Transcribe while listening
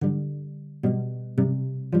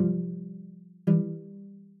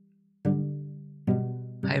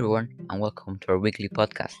Hi everyone, and welcome to our weekly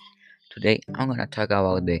podcast. Today I'm gonna talk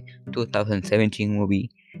about the 2017 movie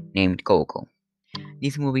named Coco.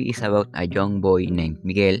 This movie is about a young boy named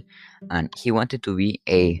Miguel, and he wanted to be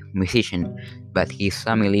a musician, but his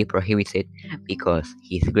family prohibits it because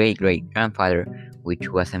his great great grandfather, which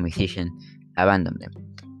was a musician, abandoned them,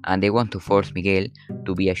 and they want to force Miguel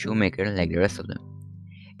to be a shoemaker like the rest of them.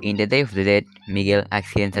 In the Day of the Dead, Miguel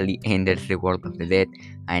accidentally enters the world of the dead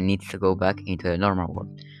and needs to go back into the normal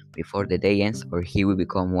world before the day ends or he will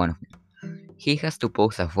become one of them. He has to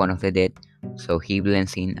pose as one of the dead, so he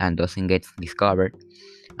blends in and doesn't get discovered.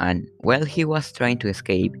 And while he was trying to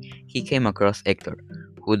escape, he came across Hector,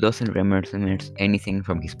 who doesn't remember anything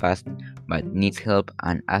from his past but needs help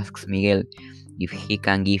and asks Miguel if he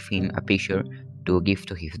can give him a picture to give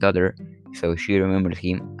to his daughter so she remembers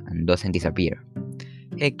him and doesn't disappear.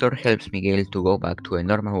 Hector helps Miguel to go back to a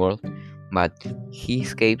normal world, but he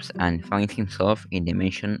escapes and finds himself in the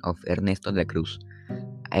mansion of Ernesto de la Cruz,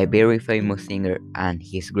 a very famous singer and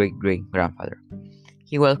his great great grandfather.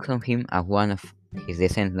 He welcomes him as one of his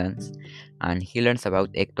descendants, and he learns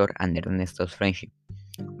about Hector and Ernesto's friendship.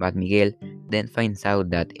 But Miguel then finds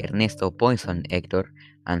out that Ernesto poisoned Hector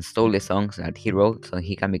and stole the songs that he wrote so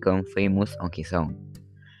he can become famous on his own.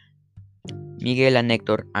 Miguel and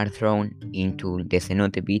Hector are thrown into the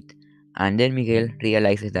cenote pit, and then Miguel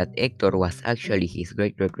realizes that Hector was actually his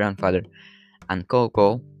great great grandfather and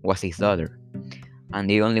Coco was his daughter, and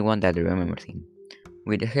the only one that remembers him.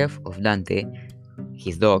 With the help of Dante,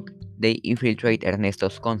 his dog, they infiltrate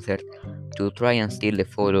Ernesto's concert to try and steal the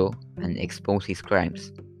photo and expose his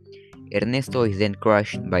crimes. Ernesto is then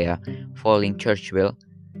crushed by a falling church bell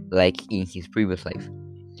like in his previous life,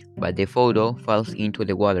 but the photo falls into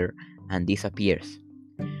the water and disappears.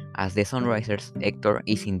 As the sun rises, Hector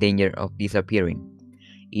is in danger of disappearing.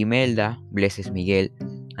 Imelda blesses Miguel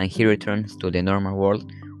and he returns to the normal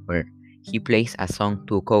world where he plays a song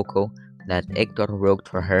to Coco that Hector wrote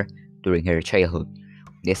for her during her childhood.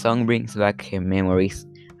 The song brings back her memories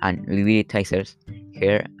and revitalizes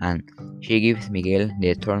her, and she gives Miguel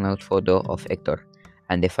the torn out photo of Hector,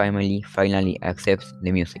 and the family finally accepts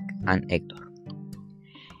the music and Hector.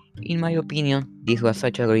 In my opinion, this was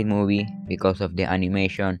such a great movie because of the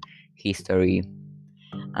animation, history,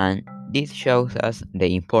 and this shows us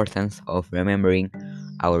the importance of remembering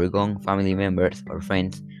our gone family members or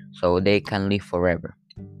friends so they can live forever.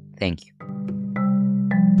 Thank you.